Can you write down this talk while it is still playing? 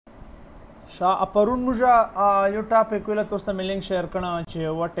پرون موږ یو ټاپک ویل تاسو ته لینک شیر کړم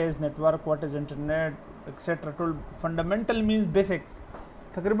چې واټ از نتورک واټ از انټرنیټ ایکسټرا ټول فنډامنټل مینز بیسکس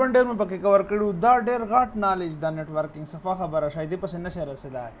تقریبا ډېر مې پکې کور کړو دا ډېر غاټ نالج د نتورکینګ صفه خبره شاید پس نه شي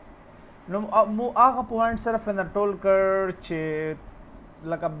رسیدای نو مو هغه پوینټ صرف نه ټول کړ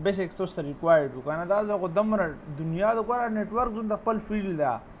چې لکه بیسکس تاسو ته ریکوایرډ وکنه دا زه دمر دنیا د کوره نتورک زون د خپل فیلډ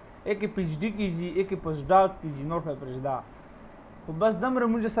دا एक pH D कीजिए एक पोस्ट डॉक कीजिए नोट पे प्रजदा तो बस दमरे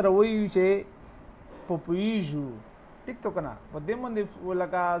मुझे सर वही चे पपुइजू ठीक तो कना बदे मंदे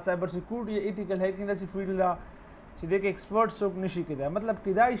लगा साइबर सिक्योरिटी एथिकल हैकिंग दा सी फील्ड दा सीधे के एक्सपर्ट सोक निशी किदा मतलब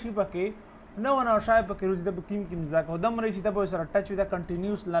किदा इशी पके न wana शायद पके रुज द कीम कीम जा को दमरे ची तब sir touch with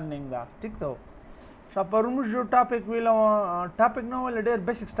continuous learning दा ठीक तो शापर मुझे टॉपिक वेला टॉपिक न वाला डेर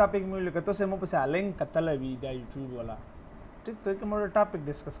बेसिक्स टॉपिक में लेके तो से मो पे लिंक कतल वी दा यूट्यूब वाला ठीक तो एक मोर टॉपिक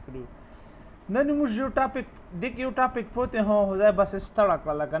डिस्कस करियो नन मुझ जो टॉपिक देख यो टॉपिक पोते हो जाए बस स्थड़ा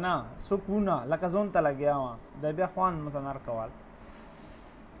का लगा ना सुकूना लका जोन ता लग गया वहां द बे ख्वान मतनर कवाल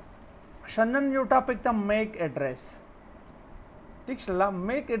शनन यो टॉपिक ता मेक एड्रेस ठीक चला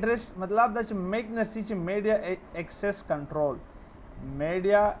मेक एड्रेस मतलब दा मेक नरसी च मीडिया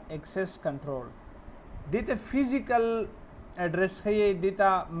एक्सेस कंट्रोल देते फिजिकल एड्रेस है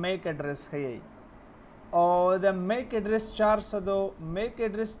देता मेक एड्रेस है और the make address 400 make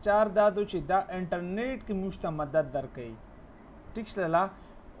address 4 दादो ची दा इंटरनेट की मुश्ता मदद दर कई ठीक चला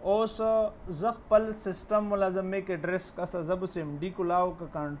ओस ज़ख़पल सिस्टम मुलाज़म मेक एड्रेस का जब से डी को लाओ का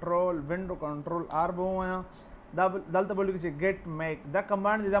कंट्रोल विंडो कंट्रोल आर बो आया दा दलता बोली कि गेट मेक दा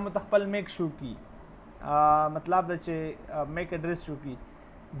कमांड दा मतखपल मेक शू की मतलब दा चे मेक एड्रेस शू की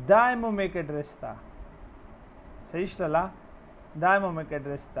दाइमो मेक एड्रेस था सही चला दाइमो मेक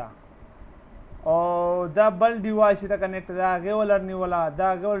एड्रेस था और दा बल डिवाइस था कनेक्ट था आगे वाला नहीं वाला दा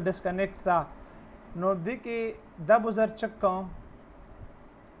आगे वाला डिस्कनेक्ट था नो देखिए दा बुजर चक्का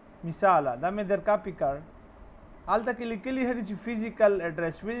मिसाल दा में दर कॉपी कर आल तक लिखली है दी फिजिकल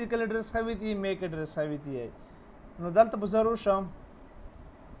एड्रेस खावी थी मेक एड्रेस खावी थी है नो दल तो बुजर शम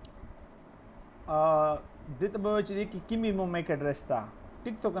दित बच्चे की किमी मो मेक एड्रेस था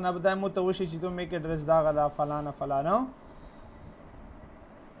ठीक तो कना बताए मो तो वशी चीज़ मेक एड्रेस दा गदा फलाना फलाना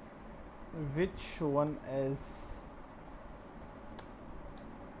which one is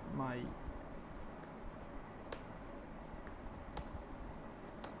my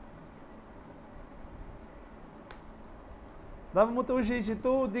दा मुतवशी ची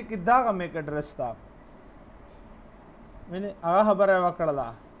तो दी कि दागा मेक एड्रेस था मैंने आगा खबर है वकड़ला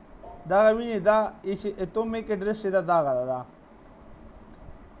दागा भी दा इसी तो मेक एड्रेस से दागा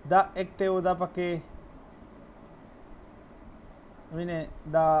दा एक्टिव दा पके मैंने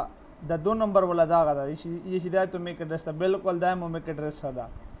दा द 2 नंबर वाला दागा था ये सीधा तो मेक एड्रेस था बिल्कुल दाइमो मेक एड्रेस था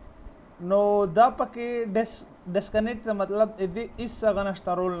नो दा पके डिस्कनेक्ट था मतलब यदि इस सगन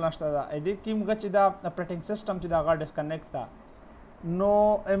रोल नष्टा था यदि किम गच दा ऑपरेटिंग सिस्टम च दागा डिस्कनेक्ट था नो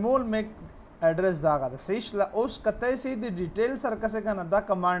एमोल मेक एड्रेस दागा था सही उस कतई से दी डिटेल सर कसे का ना दा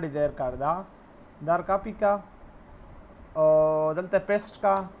कमांड देर कर दा दार कॉपी का और दलते पेस्ट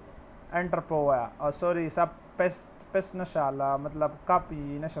का एंटर पोया और सॉरी सब पेस्ट नशाला मतलब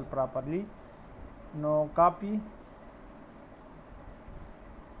कॉपी नशल प्रॉपरली नो कॉपी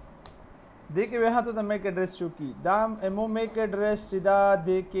देखे वहाँ तो मेक एड्रेस चुकी दाम एमो मेक एड्रेस सीधा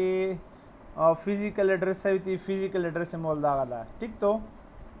देके फिजिकल एड्रेस है थी फिजिकल एड्रेस मोल दागा ठीक तो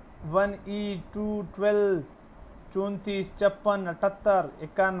 1E212 34 56 78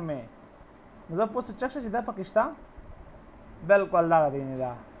 91 मतलब पोस्ट चक्ष सीधा पाकिस्तान बिल्कुल दागा देने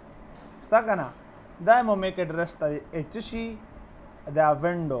दा स्टा का ना दाइमो मेक एड्रेस था एचसी दा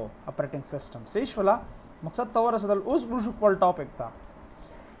विंडो ऑपरेटिंग सिस्टम सही वाला मकसद तवर सदल उस बुजुर्ग पर टॉपिक था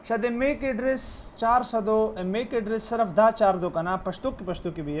शायद मेक एड्रेस 400 मेक एड्रेस सिर्फ दा 4 दो का ना पश्तो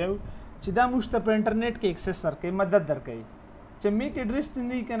की भी है सीधा मुश्त पर इंटरनेट के एक्सेस सर के मदद दर कई चे मेक एड्रेस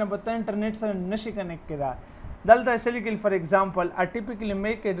नहीं कहना बता इंटरनेट से नशे कनेक्ट के दा दलता ऐसे लिखिल for example a typically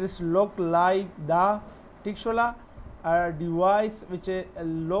make address look like the ठीक वाला a device which a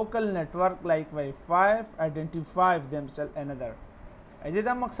local network like Wi-Fi identify themselves another ऐसे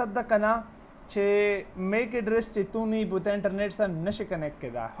दा मकसद दा कना चे मेक एड्रेस चे तू नहीं बता इंटरनेट से नशे कनेक्ट के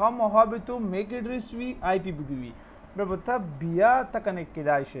दा हम वहाँ भी तो मेक एड्रेस भी IP भी दी बट बता बिया तक कनेक्ट के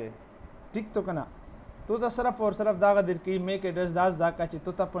दा इसे ठीक तो कना तो ता सिर्फ और सिर्फ दागा दर की मेक एड्रेस दास दा का चे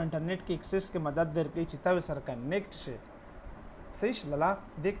तो ता पर इंटरनेट की एक्सेस के मदद दर की चिता वे सर कनेक्ट से सही लला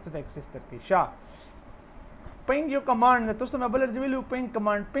देख तो एक्सेस दर की शाह पिंग यो कमांड तो मैं बोलर जिविलु पिंग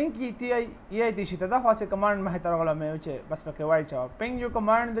कमांड पिंग की ती ये ती शिता दा फासे कमांड में तरह वाला में उचे बस पके वाई चाव पिंग यो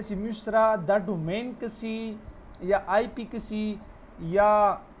command the Mishra the domain किसी या IP किसी या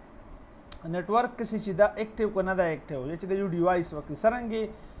नेटवर्क किसी चीज़ एक्टिव को नदा एक्टिव ये चीज़ डिवाइस वक्त सरंगे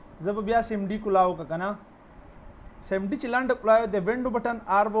زب بیا سیم ډي کولاو کنه سیم ډي چلاند کولاو د وینډو بٹن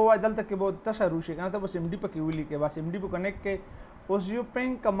آر بو دلته کې بو تشرو شي کنه ته بس سیم ډي پکې ویلی کې بس سیم ډي په کنیکټ کې اوس یو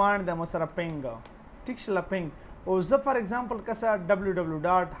پینګ کمانډ د مسره پینګ ټیک شله پینګ او زه فار ایگزامپل کسا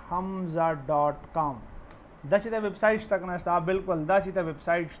www.hamza.com دا چې دا ویب سایټ شته کنه شته بالکل دا چې دا ویب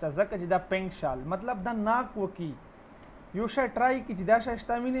سایټ شته ځکه چې دا پینګ شال مطلب دا ناک وکی یو شای ټرای کی چې دا شای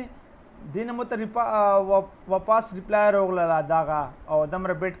شته مینه دینه مت واپس ریپلای راغله داغه او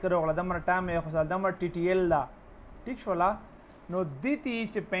دمر بیٹ کړو غله دمر ټایم یې خو دمر ټي ټي ال دا ټیک شولا نو دیتی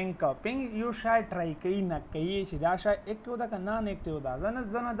چې پینګ یو شای ټرای کوي نه کوي چې دا شای اکټیو دا کنه نه اکټیو دا زنه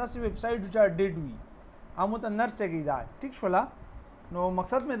داسې ویب سایټ چې ډیډ وي امو ته نرچګی دا ټیک شولا نو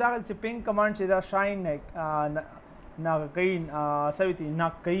مقصد مې دا چې پینګ کمانډ چې دا شاین نه کوي سویتی نه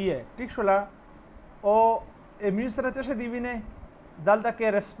کوي ټیک شولا او امیو سره ته دی وینه دلته کې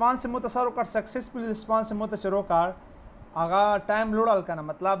ریسپانس مو تصور کړ سکسسفل ریسپانس مو ته چرو کار اغا ټایم لوړل کنه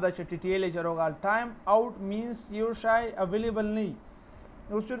مطلب دا چې ټي ټي ال چرو کار ټایم آوټ مینس یو شای اویلیبل نه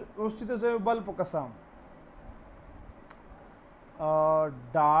اوس چې ته بل په قسم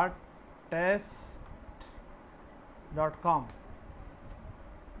 .test.com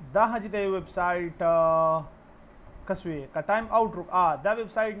دا هجی د ویب سایټ کسوی کا ټایم آوټ دا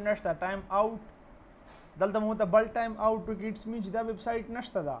ویب سایټ نشته ټایم آوټ دلته مو ته بل ټایم آوټ ټیکټس می چې دا ویب سایټ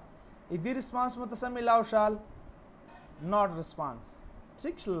نشته دا دې ریسپانس مو ته سم ملاو شال ناٹ ریسپانس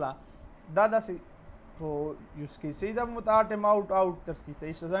ٹھیک شلا دا داسې په یوز کې سي دا مو ته ټایم آوټ ترسي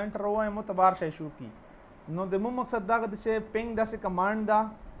سي شزا انټر وای مو ته بار شي شو کی نو د مو مقصد دا د چې پینګ داسې کمانډ دا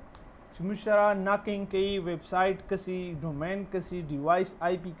چې مشرا ناکینګ کوي ویب سایټ کسی ډومین کسی ډیوایس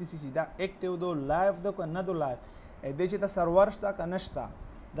آی پی کسی سیدا ایکټیو دو لایو دو که نه دو لایو دې چې تا سرور شته که نشته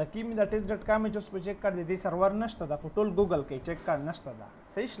د کیمی د test.com چې اوس په چیک کړ دې سرور نشته دا په ټول ګوګل کې چیک کړ نشته دا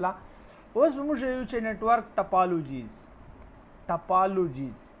صحیح شلا اوس به موږ یو چې نیټورک ټاپالوجیز دا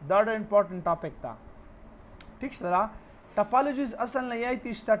ډېر امپورټنٹ ټاپک تا ٹھیک شلا ټاپالوجیز اصل نه یای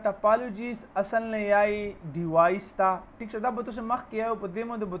تیشتا ټاپالوجیز اصل نه یای ډیوایس تا ٹھیک شدا به تاسو مخ کې یو په دې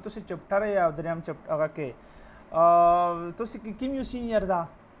مو د تاسو چپټر یا دریم چپټر هغه کې تاسو کې کیم یو سینیئر دا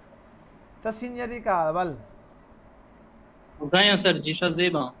تا سینیئر کا بل زایا سر جی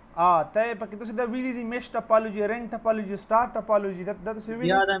شزیبا ته پکې تاسو دا ویلی دی میش ټاپالوجي رنګ ټاپالوجي سٹار ټاپالوجي دا تاسو ویلی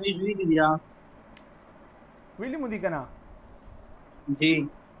یاد امې ویلی دی ویلی مو دی کنه جی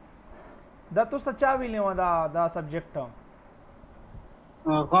دا تاسو چا ویلی و دا سبجیکټ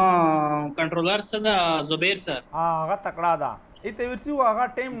کنټرولر سره زبیر سر هغه تکړه دا ایته ورسو هغه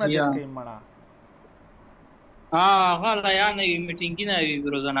ټیم نه درکې مړه هغه لا یعنی میټینګ نه وی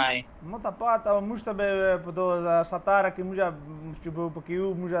روزانه مو ته پاته مشتبه په 2017 کې موږ په کیو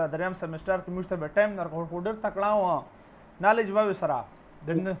موږ دریم سمستر کې مشتبه ټایم نه هولډر تکړه و نالج و سره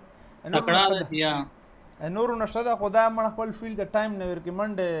دنه تکړه دیا نورو نشته دا خدای من خپل فیلډ د ټایم نه ورکی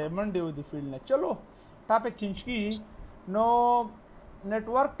منډه و دی فیلډ نه چلو ټاپک چینج کیږي نو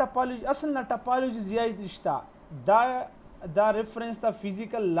نیټورک ټاپالوجي اصل نه ټاپالوجي زیات دشتا دا ریفرنس دا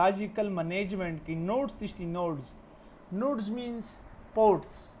فزیکل لاجیکل مینجمنٹ کی نوڈز تشتی نوڈز مینس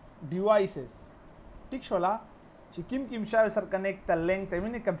پورٹس ڈیوائسز ٹھیک شولا چې کیم شای سر کنیکٹ تا لینک تا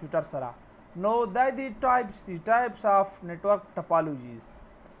مینه کمپیوټر سره نو دا دی ټایپس اف نیټورک ټاپالوجیز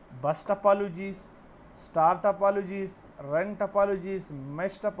بس ټاپالوجیز سٹار ټاپالوجیز رنگ ټاپالوجیز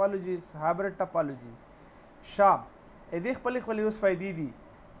میش ټاپالوجیز هایبرډ ټاپالوجیز شا دې خپل اوس فائدې دي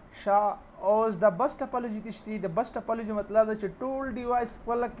شا اوس د بس ټاپالوجي تشتی د بس ټاپالوجي مطلب دا چې ټول ډیوایس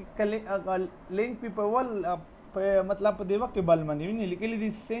خپل لینک پیپل مطلب په دیوه کې بل باندې ویني لیکلي دي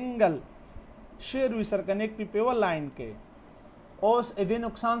سنگل شیر وی سر کنیکټ پیپل لاین کې اوس دې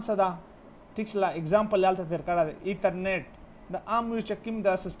نقصان صدا ٹھیک شلا एग्जांपल یالته تر کړه ایترنت د عام یو چکیم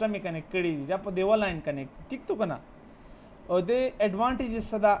د سیستم کنیکټ کړي دي دا په دیوه لاین کنیکټ ټیک تو کنه او د ایڈوانټیجز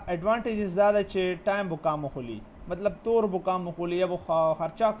صدا ایڈوانټیجز دا چې ټایم وکامو خلی مطلب تور بکام خولي یا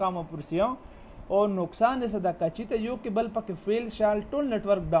خرچا کام پرسیو او نقصان صدا کچی ته یو کې بل پکې فیل شال ټول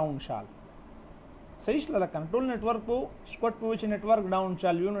نیټورک ډاون شال صحیح شل لکه ټول نیټورک کو سکوټ په چې نیټورک ډاون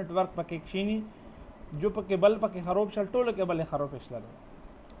شال یو نیټورک پکې کښینی جو پکې بل پکې خراب شال ټول کې بل خراب شل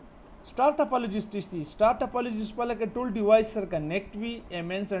سٹار ټاپالوجیز تشتی سٹار ټاپالوجیز په لکه ټول ډیوایس سره کنیکټ وی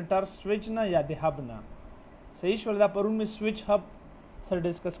ایمن سنټر سوئچ نه یا د هب نه صحیح شل دا پرون می سوئچ هب سره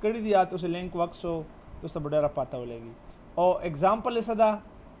ډسکس کړی دی یا تاسو لینک وکسو تو سب ډیره پاته ولګي او एग्जांपल صدا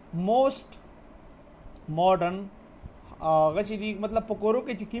موست ماډرن هغه چې دی مطلب پکورو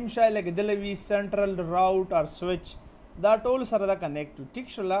کې چې کیم شای لګیدل وی سنټرل راوټ اور سوئچ دا ټول سره دا کنیکټ ټیک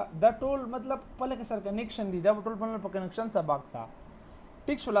شولا دا ټول مطلب په لکه سره کنیکشن دی دا ټول په کنیکشن سره باغتا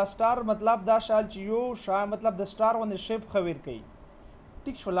ټیک شولا سٹار مطلب دا شال چې یو شای مطلب د سٹار ونه شیپ خویر کوي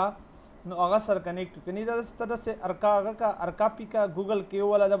ټیک شولا نو هغه سره کنیکټ کني دا ستر سے ارکا هغه کا ارکا پی کا گوگل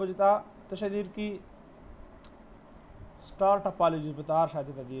کې ولا د بجتا تشدیر کی سٹار ټاپالوجی بتار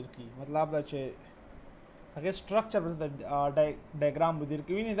شاته تدیر کی مطلب دا چې هغه سټرکچر د ډایګرام بدیر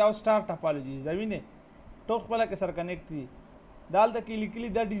کی ویني دا سٹار ټاپالوجیز دا ویني ټول خپل کې سره کنیکټ دي دالته کې لیکلي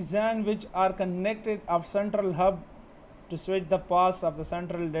دا ډیزاین which are connected of central hub to switch the paths of the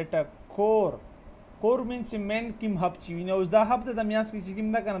central data core means main kim hub چی ویني اوس دا hub د میاس کې چې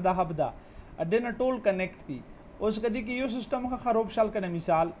کیم دا کنه دا hub دا اډنه ټول کنیکټ دي اوس کدی کې یو سیستم خراب شال کنه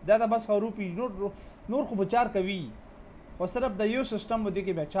مثال دا بس خروپی نور خو بچار کوي خو صرف د یو سیستم ودی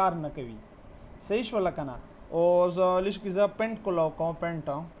کې بچار نه کوي صحیح شو لکنه او زلیش کې ز پینټ کولاو کوم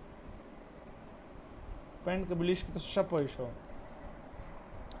پینټ کې بلیش کې تاسو شپوي شو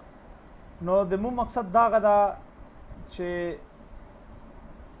نو د مو مقصد دا غدا چې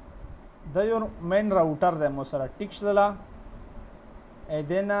د یو مین راوټر د مو سره ټیک شللا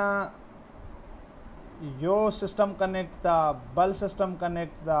ادنا یو سیستم کنیکټ دا بل سیستم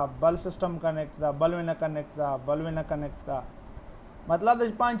کنیکټ دا بل سیستم کنیکټ دا بل وینا کنیکټ دا بل وینا کنیکټ دا مطلب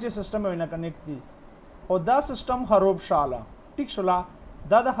د پانچ سیستم وینا کنیکټ دي او دا سیستم خراب شاله ټیک شلا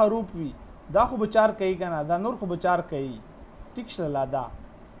دا د خروب وی دا خو بچار کوي کنه دا نور خو بچار کوي ټیک شلا دا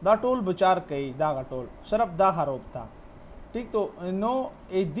ټول بچار کوي دا غټول صرف دا خراب تا ٹھیک تو نو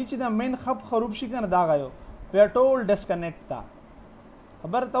ای دی چې دا مین خپ خروب شي کنه دا غيو په ټول ډسکنیکټ تا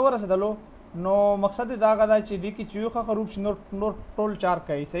خبر تور رسیدلو نو مقصد دا غدا چې دی کې چیو خروب شي نور ټول چار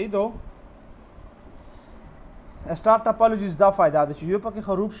کوي صحیح دو سٹار ټاپالوجیز دا فائدہ ده چې یو پکې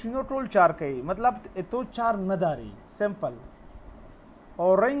خروب شي نو ټول چار کوي مطلب ته چار نه داري سمپل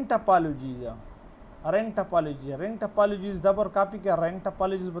او رنگ ټاپالوجیز رنگ ټاپالوجیز دا پر کاپی کې رنگ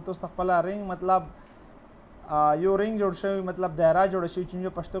ټاپالوجیز به تاسو خپل رنگ مطلب یو رنگ جوړ شوی مطلب دایره جوړ شوی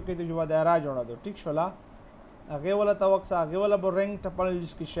چې پښتو کې د جو دایره جوړا دو ټیک شولا هغه ولا توکس هغه ولا بر رنگ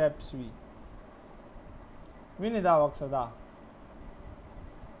ټاپالوجیز کې شیپس وی ویني دا وکس دا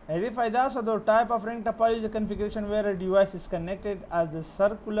هذه فائدہ so the type of ring topology configuration where a device is connected as the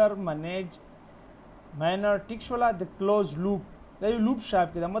circular manner ټیک شولا the closed loop دا یو لوپ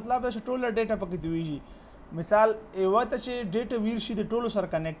شاپ کې دا مطلب دا ټول ډیټا پکې دیږي مثال ایو ته چې ډیټا ویر شي د ټولو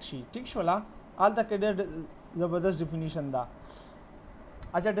سره کنیکټ شي ټیک شولا آل تک ډېر زبردست ډیفینیشن دا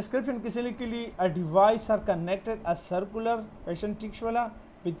اچھا ډسکرپشن کې لیکلي a device are connected as circular fashion ټیک شولا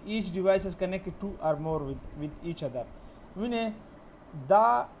with each device is connected to or more with each other وینه دا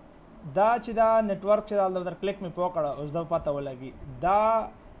چې دا نیټورک چې دا کلیک می پوکړه اوس دا پته ولګي دا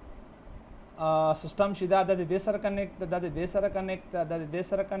سیستم چې دا د دې سره کنیکټ د دې سره کنیکټ د دې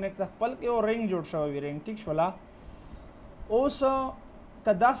سره کنیکټ خپل کې یو رنگ جوړ شوی رنگ ټیک شولا اوس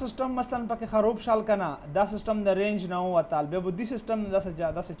کدا سیستم مثلا پکې خراب شال کنا دا سیستم د رینج نه وتال به بودی سیستم د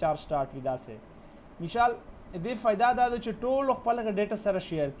 10 سے 4 سٹارټ ودا سے مثال دې فائدہ دا چې ټول خپل ډیټا سره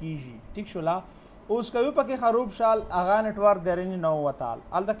شیر کیږي ټیک شولا اوس کوي پکې خراب شال اغا نیټورک د رینج نه وتال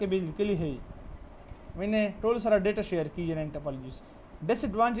الته کې به لیکلي هي وینه ټول سره ډیټا شیر کیږي رنگ ټاپالوجیز ډیس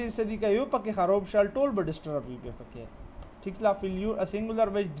ایڈوانٹیج سے دی کا یو پکې خراب شال ټول به ډسټرب وي په پکې ټیک لا فیل یو ا سنگولر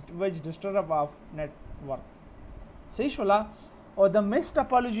ویج ډسټرب اف نیټورک صحیح شولا او د میش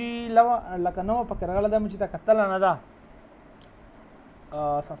ټاپالوجي لکه نو پکې راغله د مچ ته کتل نه ده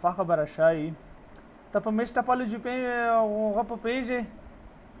صفه خبره شای ته په میش ټاپالوجي په غو په پیجه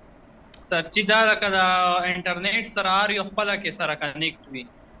ترچی دا لکه د انټرنیټ سره هر یو خپل کې سره کنیکټ وي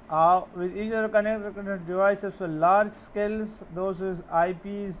with each other connected devices for large scales those is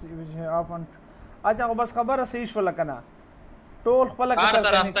IPs which often اچھا بس خبره صحیح شو لکنه ټول خپل کې هر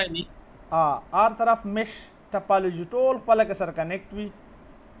طرف ته ني هر طرف مش ټاپالوجي ټول خپل کې سره کنیکټ وي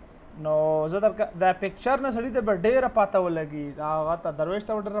نو زه دا پکچر نه سړی ته ډېر پاته ولګي دا غته درويش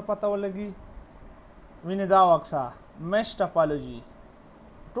ته ډېر پاته ولګي ویني دا وکسا مش ټاپالوجي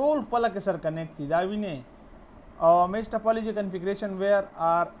ټول خپل کې سره کنیکټ دي دا ویني او مش ټاپالوجي کنفیګریشن ویر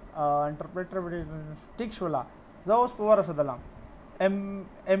ار انټرپریټر ټیک شولا زه اوس په ورسېدلم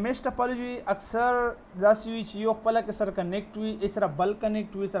مش ټاپالوجي اکثر داسې وي چې یو خپل کې سره کنیکټ وي یې سره بل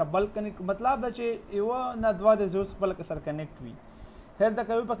کنیکټ وي سره بل کنیکټ مطلب دا چې یو نه دوا د زوس خپل کې سره کنیکټ وي هر دا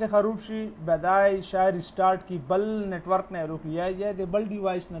کوي پکې خروب شي بدای شاید ریسټارټ کی بل نیټورک نه روک لیا یا د بل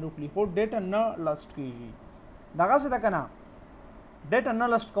ډیوایس نه روک لی خو ډیټا نه لاست کیږي دغه څه دا کنه ډیټا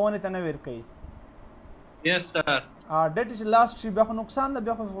نه لاست کوونه ته نه ور کوي یس سر ډیټا چې لاست شي بیا نقصان ده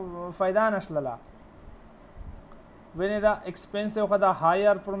بیا فائدہ نشلله ویني دا ایکسپنسیو خدا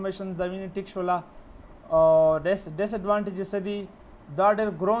هایر پروموشنز دا ویني ټیک شولا او ډیس ایڈوانټیجز دي دا ډېر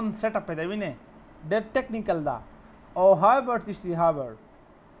ګرون سیټ اپ دی ویني ډېر ټیکنیکل دا او هاورډ تشتي هاورډ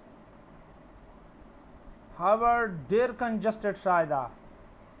ډېر کنجسټډ شای دا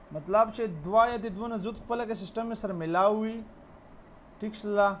مطلب چې دوا یا د دونه زود خپل کې سیستم سره ملاوي ټیک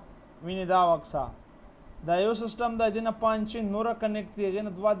شلا ویني دا وکسا دا یو سیستم دا دینه پانچ نورا کنیکټ دی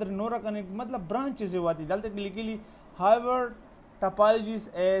غنه دوا در نورا کنیکټ مطلب برانچز واتی دلته لیکلی however topologies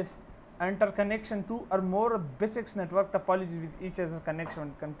as interconnection two or more basic network topologies with each other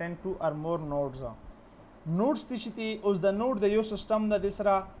connection contain two or more nodes nodes تشتی اوس د نود د یو سیستم د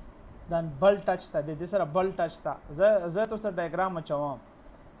دسرا د بل ټچ ته د دسرا بل ټچ ته زه تاسو ته ډایګرام اچوم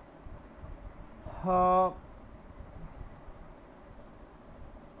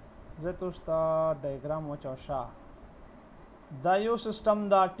زه تاسو ته ډایګرام اچوم دا یو سیستم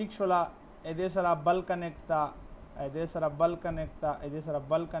دا ټیک شولا ا دې سره بل کنیکټ تا ا دې سره بل کنیکټ تا ا دې سره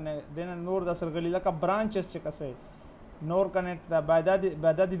بل کنیکټ دنه نور د سرګلی لکه برانچز چې کسه نور کنیکټ تا بعد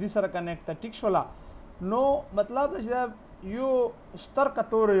دې سره کنیکټ تا ټیک شولا نو مطلب چې یو ستر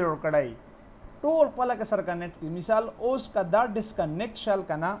کتور جوړ کړای ټول په لکه سره کنیکټ دي مثال اوس کا دا ډسکنیکټ شل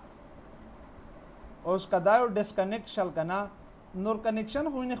کنا اوس کا دا ډسکنیکټ شل کنا نور کنیکشن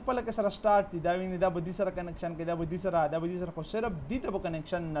خو نه خپل کې سره سٹارټ دي دا ویني دا بدی سره کنیکشن کې دا بدی سره خو صرف دي ته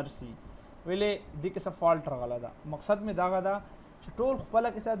کنیکشن نرسي ویلې دې کې څه فالټ راغلا دا مقصد می دا غدا چې ټول خپل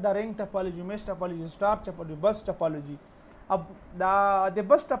کې سره د رینګ ټاپولوژي میش ټاپولوژي سٹار ټاپولوژي بس ټاپولوژي اب دا د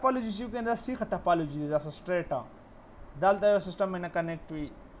بس ټاپولوژي چې کنه سیخ ټاپولوژي دا سټریټا دالته یو سیستم نه کنیکټ وي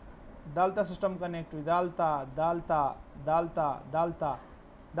دالته سیستم کنیکټ وي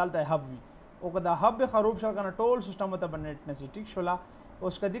دالته هب وي او کدا هب خروب شل کنه ټول سیستم ته بنیټ نسی ټیک شولا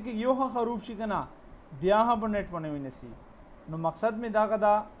اوس کدی کې یو خروب شي کنه بیا هب بنیټ بنوي نسی نو مقصد می دا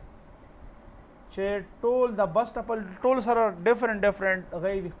غدا چې ټول د بس ټول سره ډیفرنٹ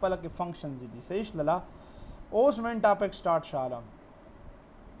غیر خپل کې فنکشنز دي صحیح شلا اوس من ټاپک سٹارټ شالم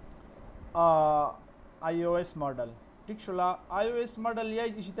آی او ایس ماډل ټیک شولا آی او ایس ماډل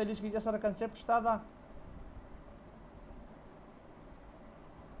یای چې تلیس کې سره کنسپټ شتا دا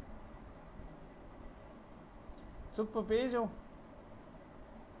څوک په پیژو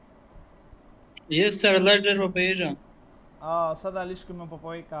یس سر لرجر په پیژو صدا لیش کې مې په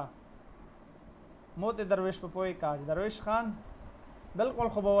پوي کا موت درویش په پوي کا درویش خان بالکل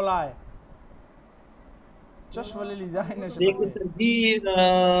خو بولای چش ولې لیدای نشه دیکھ ترجیح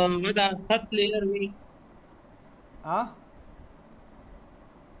مدا خط لیئر وی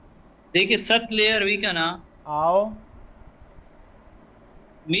دیکھ ست لیئر وی کنا آو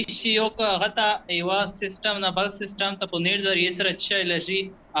میشي یو کا غتا ایوا سیستم نه بل سیستم ته په نیټ ذریعہ سره چای لږی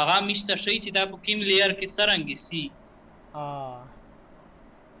هغه میشته شي چې دا په کیم لیر کې سرنګي سي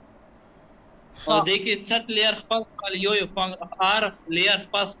او د کې ست لیر خپل یو ار لیر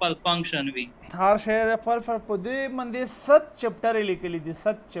خپل فنکشن وی هر شی پر په دې باندې ست چپټر لیکلي دي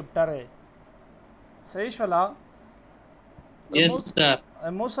ست چپټر صحیح شولا یس سر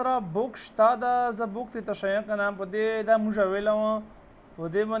مو سره بوک شتا دا ز بوک ته شای کنه په دې دا موږ ویلو په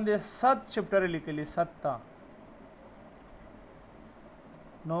دې باندې 7 چپټر لیکلي 7 تا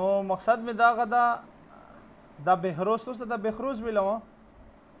نو مقصد می دا غدا دا بهروز تاسو دا بهروز ویلو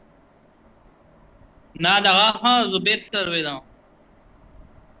نه دا ها زبیر سر ویلو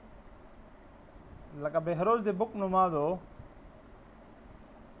لکه بهروز د بوک نو ما دو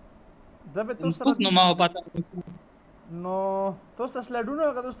دبه تاسو بوک نو ما پتا نو تاسو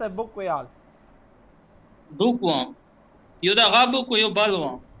سلاډونو غدا تاسو بوک ویال بوک و یو دا غابو کو یو بل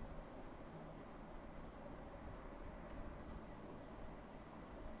و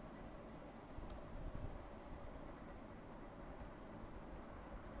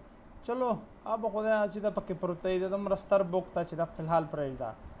چلو اب خدای چې دا پکې پروتې د مرستر بوک ته چې دا فلحال پرېږ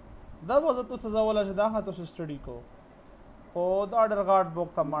دا وځه تو تزول چې دا ها تو سټډي کو خو دا ډر غاډ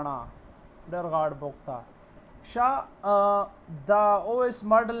بوک ته مانا ډر غاډ بوک ته شا دا او اس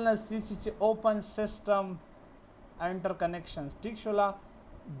ماډل نه سی سی چې اوپن سیستم انټر کنیکشنز ټیک شولا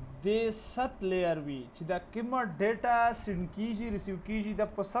د ست لیئر وی چې دا کومه ډیټا سند کیږي ریسیو کیږي د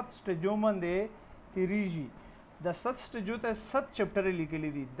په ست سټیجو باندې تیریږي د ست سټیجو ته ست چپټر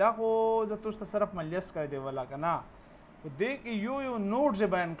لیکلي دي دا خو د تاسو صرف ملیس کړی دی ولا کنه دې کې یو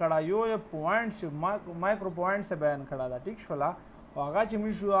نوټ بیان کړه یو پوینټس مایکرو پوینټس بیان کړه دا ټیک شولا او هغه چې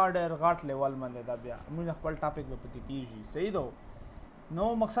موږ شو اډر غاټ لیول باندې دا بیا موږ خپل ټاپک په پتی کیږي صحیح دو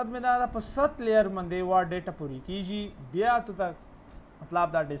نو مقصد میں دا په 7 لیئر باندې وا ډیټا پوری کیږي بیا ته مطلب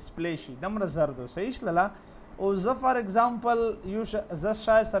دا ډسپلی شي دمر زرد صحیح شللا او ز فار ایگزامپل یو ز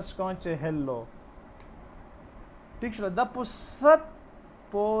شای سرچ کوم چې هلو ټیک شل دا په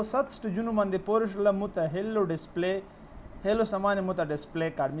 7 سټیجونو باندې پورې شل مت هلو ډسپلی هلو سامان مت ډسپلی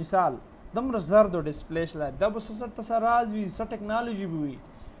کارت مثال دمر زرد ډسپلی شل دا په 7 تسراز وی س ټیکنالوژي وی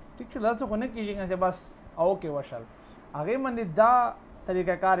ټیک شل دا څه نه کیږي چې بس او کې وشل هغه باندې دا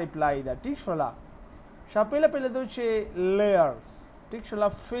طریقہ کار اپلائی دا ٹھیک شولا شاپیلا پہلے دو چې لیئرز ټیک شولا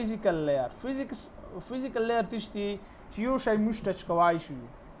فزیکل لیئر تشتی چې یو شای موږ ټچ کوای شو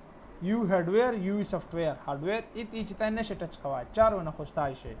یو هارډویر یو سافټویر هارډویر ایتی چې تا نشه ټچ کوای چارونه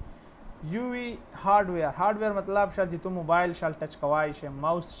خوستای شي یو هارډویر مطلب شال چې تو موبایل شال ټچ کوای شي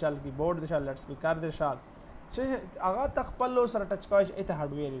ماوس شال کیبورډ شال لټ سپیکر د شال چې هغه تخپل سره ټچ کوای شي ایته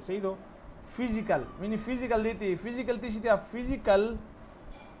هارډویر صحیح دو فزیکل مینی فزیکل دیتی فزیکل تی شي فزیکل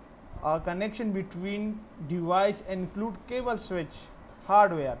connection between device include cable switch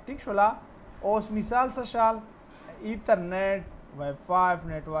hardware ٹھیک شولا اوس مثال سے شال ایتھرنیٹ وائی فائی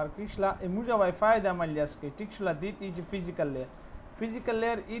نیٹورک شلا موجا وائی فائی د عملیاس کې ٹھیک شلا دیتی چې فزیکل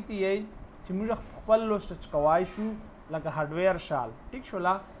لیر ایتی ای چې موجا خپل لوست ټچ کوای شو لکه هارډویر شال ٹھیک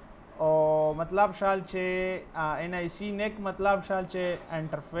شولا او مطلب شال چې ان آی سی نیک مطلب شال چې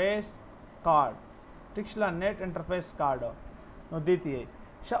انټرفیس کارड ٹھیک شلا نیٹ انټرفیس کارड نو دیتی ای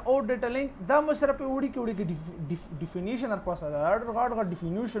شا او ډیټا لینک دا مسره په وړي کې ډیفینیشن ار پاسه دا غاړه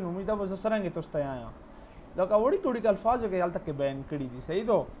ډیفینیشن امید ده بس سرنګ ته ستیا لکه وړي کې الفاظ کې حالت کې بیان کړی دي صحیح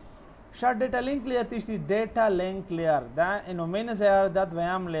دو شا ډیټا لینک لیر تیشتي ډیټا لینک لیر دا انومینه زیار دا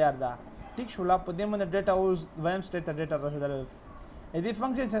دویم لیر دا ټیک شو لا په دې باندې ډیټا اوس دویم سټیټ ته ډیټا رسیدل دې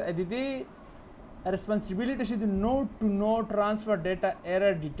فنکشن دې responsibility شي د نوډ ټو نوډ ټرانسفر ډیټا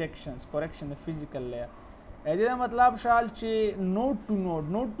ایرر ډیټیکشنز کریکشن د فزیکل لیر دا مطلب شال چې نوډ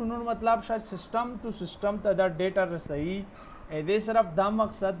ټو نوډ مطلب شال سسٹم ټو سسٹم ته دا ډیټا رسوي دې صرف دا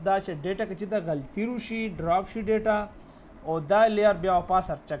مقصد دا چې ډیټا کې چې دا غلطي روشي ډراپ شي ډیټا او دا لیر بیا واپس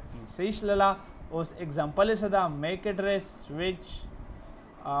چک کی صحیح شللا اوس ایگزامپل صدا میک ایڈریس سوئچ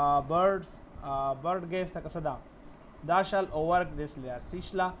برډ گیس تک صدا دا شال اوورک دیس لیر صحیح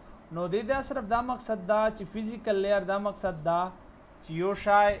شلا نو دې دا صرف دا مقصد دا چې فزیکل لیر دا مقصد دا چې یو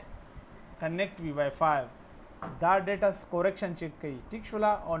شای کنیکټ وی وائی فائی دا ډیټا کریکشن چیک کوي ٹھیک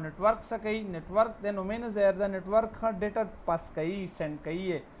شولا او نیٹورک سره کوي نیٹورک د نومینه زیر دا نیٹورک ها ډیټا پاس کوي سند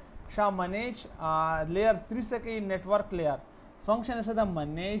کوي شا منیج لیئر 3 سره کوي نیٹورک لیئر فنکشن سره دا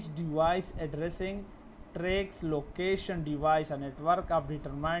منیج ډیوایس ایڈریسنگ ټریکس لوکیشن ډیوایس ا نیٹورک اف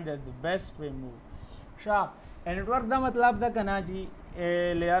ډیټرماینډ د بیسٹ وے موو شا نیٹورک دا مطلب دا کنا دی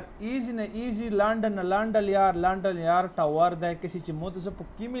لیئر ایزی لانډل یار ټاور دا کسی چې مو ته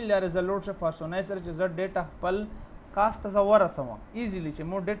په کیمل لیئر زلوټ شه پرسونای سره چې زړه ډیټا خپل کاست زوره سم ایزیلی چې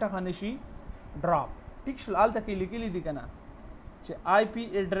مو ډیټا خنشي ډراپ ټیک شل آل تک لیکلی دی کنا چې آی پی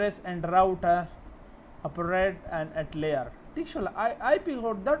ایڈریس اینڈ راوټر اپریټ اینڈ ایٹ لیئر ٹھیک شل آی پی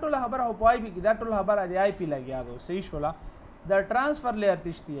دا ټوله خبره او پای پی دا ټوله خبره دی آی پی لګیا دو صحیح شولا دا ټرانسفر لیئر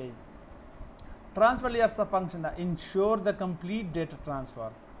تشتی ای transfer layer सा फंक्शन दा ensure the complete data transfer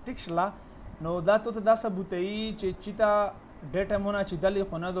ٹھیک شلا نو دا ته دا ثبوت ای چې چیتا ډیټا مونږه چې دلی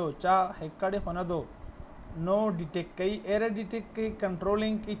خونه دو چا هکړې خونه دو نو ډیټیک کوي ایرر ډیټیک کوي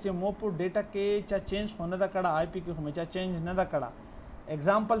کنټرولینګ کی چې مو په ډیټا کې چا چینج خونه دا کړه آی پی کې هم چا چینج نه دا کړه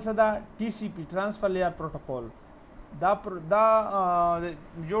एग्जांपल صدا T C P transfer layer protocol دا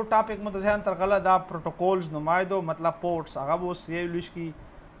جو ټاپک مو ځان تر غلا دا پروتوکولز نمایدو مطلب پورټس هغه وو سی لوش کی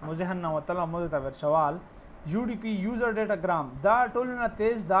مزهن نو تعالی مو ته ورچوال یو ډی پی یوزر ډیټاګرام دا ټولونه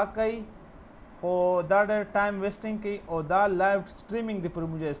تیز دا کوي خو دا ډېر ټایم ویسټینګ کوي او دا لایو سټریمینګ د پر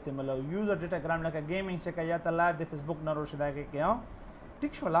موږ استعمالو یوزر ډیټاګرام لکه گیمینګ څخه یا ته لایو د فیسبوک نه روشدا کې کیو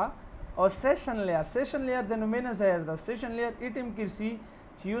ټیک شولا او سیشن لیئر د نومینه زیر دا سیشن لیئر ایټم کرسی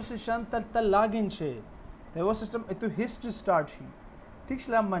چې یو سیشن ته لاګین شي ته و سیستم ته هیستوري سٹارټ شي ټیک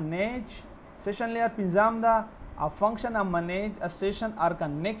شلا منیج سیشن لیئر پنځام دا a function a manage a session or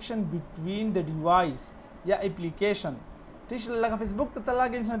connection between the device या application ٹھیک لگا فیسبوک ته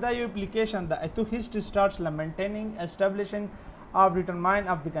لاګین شنه دا یو اپلیکیشن دا ته هیستوري سٹارټس maintaining establishing of determine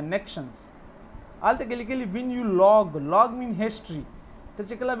of the connections آلته کې لیکلي when you log mean history ته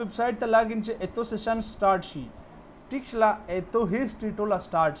چې کله ویب سټ ته لاګین چې اتو سیشن سٹارټ شي ټیک شلا اتو هیستوري ټوله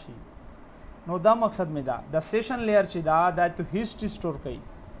سٹارټ شي نو دا مقصد می دا د سیشن لیئر چې دا ته هیستوري سٹور کوي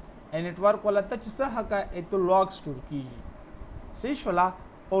نیٹورک والا ته چې څه حق ایتو لاګ سٹور کیږي صحیح شولا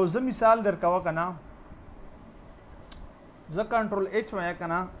او زه مثال درکوا کنا زه کنټرول ایچ وایا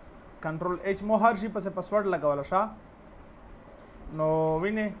کنا کنټرول ایچ مو هر شي پسې پاسورډ لګاولا شا نو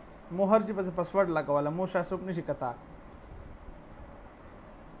وینه مو هر شي پسې پاسورډ لګاولا مو شا سوک نشي کتا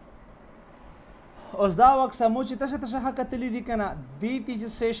اوس دا وخت سمو چې تاسو حق تللی دي کنه دی چې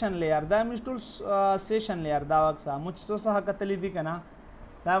سیشن لیئر دا مستول سیشن لیئر دا وخت سمو چې څه حق تللی دي کنه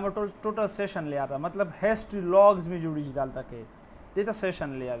دا ټوټل سیشن لیئر دا مطلب هیستوري لاګز می جوړی دالته کې دیتا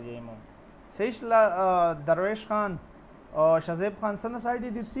سیشن لیئر یې مو صحیح شلا درویش خان او شزیب خان سن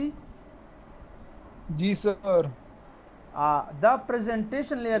سایډ درسي جی سر دا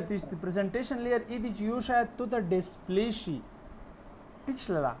پریزنټیشن لیئر تیشتي پریزنټیشن لیئر ای دی چې یو شاید تو ته ډسپلی شي ټیک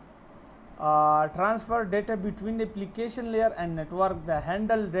شلا transfer data between application layer and network the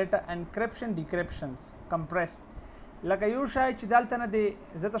handle data encryption decryptions compress لکه یو شای چې دلته نه دی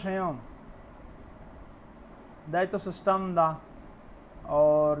زه ته شیم دا تو سیستم دا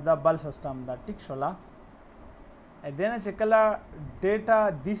اور دا بل سیستم دا ټیک شولا دینه چې کله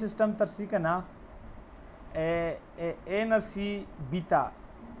ډیټا دی سیستم ترسي کنا انرسی بیتا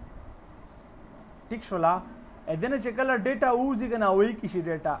ټیک شولا دینه چې کله ډیټا اوزي کنا وای کی شي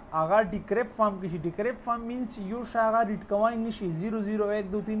ډیټا هغه ډیکریپټ فارم کې شي ډیکریپټ فارم مینس یو شای هغه ریډ کوای نشي 0 0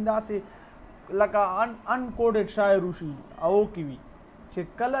 1 2 3 دا سه لکه ان کوډډ شای روشي او کی وی چې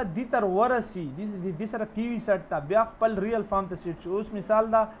کله دی تر ورسی دی سره پی وی سیټ تا بیا خپل ریل فارم ته سیټ اوس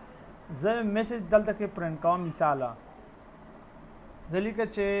مثال دا زه میسج دلته کې پرنٹ کوم مثال ځلیکه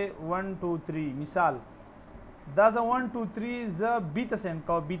چې 1 2 3 مثال دا زه 1 2 3 زه بی ته سند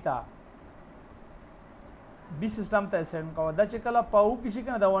کوم بی سیستم ته سند کوم دا چې کله پاو کې شي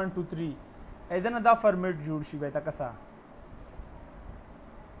کنه دا 1 2 3 اېدنه دا فارمیټ جوړ شي به تا کسا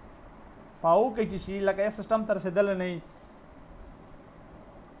پاو کې چې شي لکه سیستم تر رسیدل نه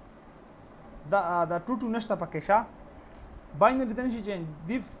دا ټوټو نشته پکې شا باینری ته نشي چینج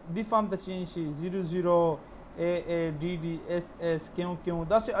دی فارم ته چینج شي 0 0 ا ډي ډي اس اس کیو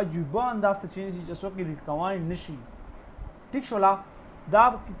دا سه عجيبه انداز ته چینج شي چې څوک ریډ کوای نشي ټیک شولا دا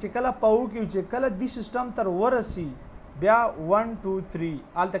چې کله پاو کې چې کله دی سیستم تر ورسی بیا 1 2 3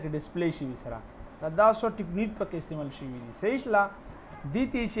 آلته کې ډسپلی شي سره دا سو ټیکنیک پکې استعمال شي وي صحیح شلا دی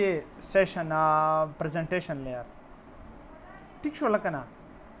تی چې سیشن پریزنټیشن لیر ټیک شولا کنه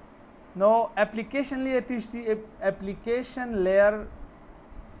نو اپلیکیشن لیئر تیشتی اپلیکیشن لیئر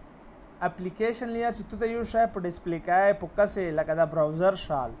چې تو ته یو شای په ډسپلی کای په کسه لکه دا براوزر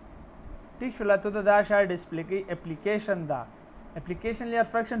شال ټیک شو ته دا شای ډسپلی کی اپلیکیشن دا اپلیکیشن لیئر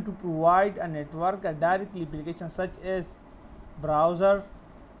فنکشن ټو پرووایډ ا نیټورک ا ډایرکټلی اپلیکیشن سچ ایز براوزر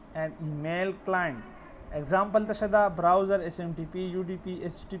اینڈ ایمیل کلاینټ एग्जांपल ته شدا براوزر SMTP UDP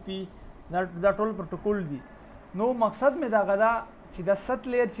HTTP دا ټول پروتوکول دي نو مقصد می دا غدا چې دا ست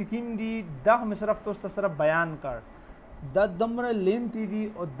لیر چې کیم دي دا هم صرف تاسو ته صرف بیان کړ دا دمره لینتی دي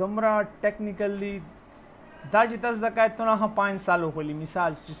او دمره ټیکنیکلی دا چې تاسو د کایته نه 5 سال وکړي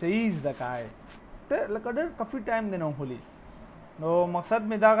مثال چې صحیح د کای ته لکه ډېر کافي ټایم دی نه وکړي نو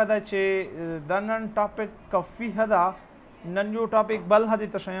مقصد می دا غدا چې دا نن ټاپک کافي هدا نن یو ټاپک بل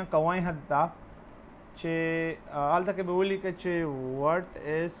هدي تاسو کوی هدا چې حالته کې به ولي کې چې what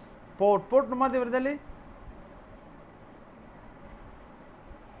is port نو ما دې وردلې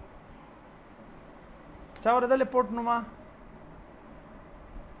چا وردلې پورت نو ما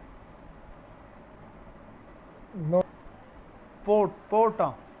نو پورت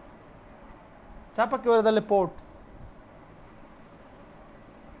چا پکې وردلې پورت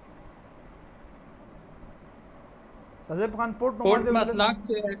سازه خان پورت نو ما دې مطلب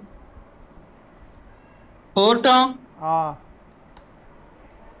څه پورٹ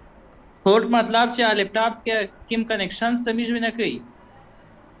پورٹ مطلب چې لیپټاپ کې کوم کنیکشن سمجھ نه کوي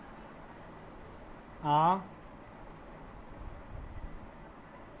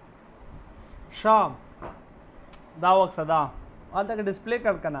شام دا وخت دا الته کې ډسپلی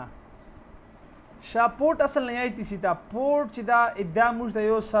کړ کنه شا پورت اصل نه آیتی سیتا پورت چې دا ادعا موږ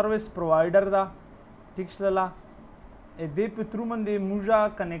د یو سرویس پرووایډر دا ټیک شلا دې په تر باندې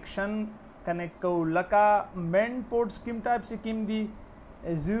موږه کنیکشن کنیکٹ کو لکا مین پورٹ سکیم ٹائپ سے کیم دی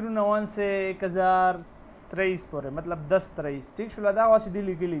 09 سے 1023 پورے مطلب 1023 ٹھیک شلا دا واسه دی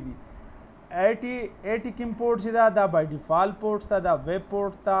لیکلی دی 80 کیم پورٹ سیدا دا بائی ڈیفالٹ پورٹ تا دا ویب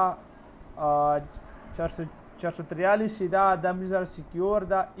پورٹ تا 443 سیدا دا میزر سیکیور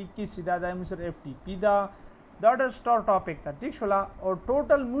دا 21 سیدا دا میزر FTP دا ډر سٹار ټاپک تا ٹھیک شلا اور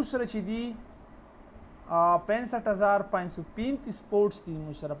ټوټل موسره چي دی 65535 پورټس دي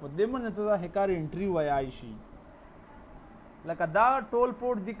مشره په دې باندې ته هکار انټری وای شي لکه دا ټول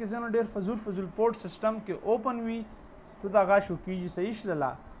پورټ دي کې زنه ډېر فزول پورټ سیستم کې اوپن وي ته دا غا شو کیږي صحیح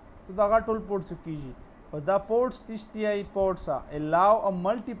شلا ته دا غا ټول پورټ سو کیږي او دا پورټس تشتي پورټس allow a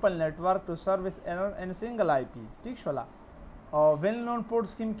multiple network to service in a single IP ٹھیک شلا او ویل نون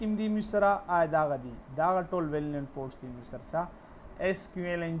پورټس کیم دي مشره دا غدي دا ټول ویل نون پورټس دي مشره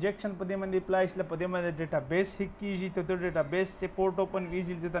SQL injection په دې باندې اپلای شله په دې باندې ډیټابیس هک کیږي ته ډیټابیس سے پورټ اوپن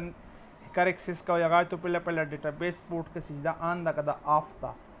کیږي ته هکر ایکسس کا یغا ته په ډیټابیس پورټ کې سیدا آن دا کدا آف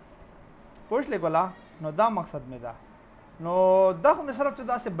تا پوښ لګولا نو دا مقصد مې دا نو دا خو مې صرف ته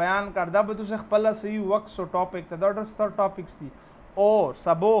دا سے بیان کړ دا به تاسو خپل صحیح وخت سو ټاپک ته دا ډر ټاپکس دي او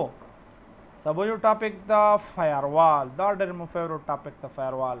سبو یو ټاپک دا فایروال دا ډېر مو فیوریټ ټاپک دا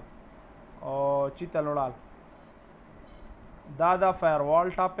فایروال او چیتا لوړال دا فایروال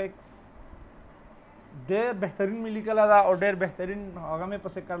ټاپکس ډېر بهترین ملي کلا دا او ډېر بهترین هغه مې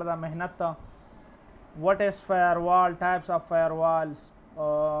پسې کړل دا مهنت تا what is firewall types of firewalls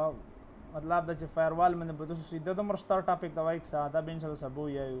مطلب دا چې فایروال باندې په تاسو سیده د مرستار ټاپک دا وایي ساده به ان شاء الله سبو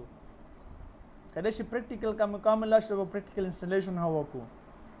یایو کله چې پریکټیکل کا مکمل شوه پریکټیکل انسټالیشن هوا کو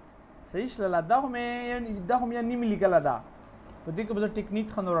صحیح شله دا هم یې نیمه لیکل دا په دې کې به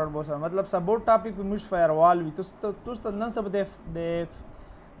ټیکنیک خنور وربو سره مطلب سبورټ ټاپک په مش فایروال وي تاسو نن سبا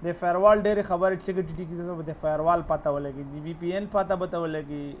د فایروال ډېر خبرې ټیکټ کې د فایروال پته ولګي دی وی پی ان پته به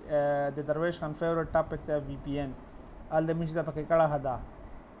ولګي د درویش خان فیورټ ټاپک ته وی پی ان ال د مش د پکې کړه هدا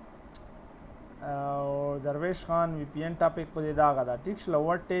او درویش خان وی پی ان ټاپک په دې دا غدا ټیک شله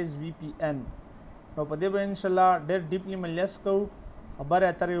واټ از وی پی ان نو په دې به ان شاء الله ډېر ډیپلی مليس کو خبره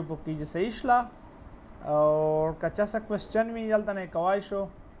اترې په کې صحیح شله او کچا څه کوېسچن وی دلته نه کوای شو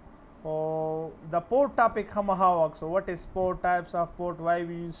او د پورت ټاپک هم هاوک سو واټ از پورت ټایپس اف پورت وای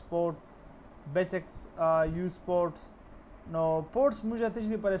وی یوز پورت بیسکس یوز پورتس نو پورتس موږ ته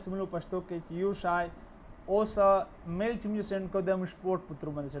چې پر اسملو پښتو کې چې یو شای اوس میل چې موږ سند کو د مش پورت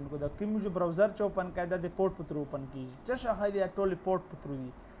پترو باندې سند کو د کوم موږ براوزر چې اوپن کړه د پورت پترو اوپن کیږي چې شاهد یا ټول پورت پترو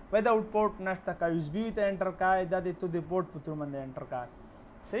دي without port نشته کا یوز بي ته انټر کای د دې ته د پورت پترو باندې انټر کای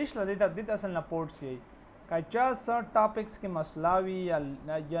صحیح شله د دې اصل نه پورت شي کچا س ټاپکس کې مسئلہ وی یا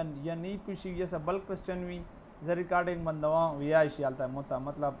نه پوښي یا س بل کوېسچن وی ز ریکارډینګ بندوا وی آی شي الته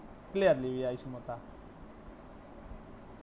مطلب کلیئرلی وی آی شي متا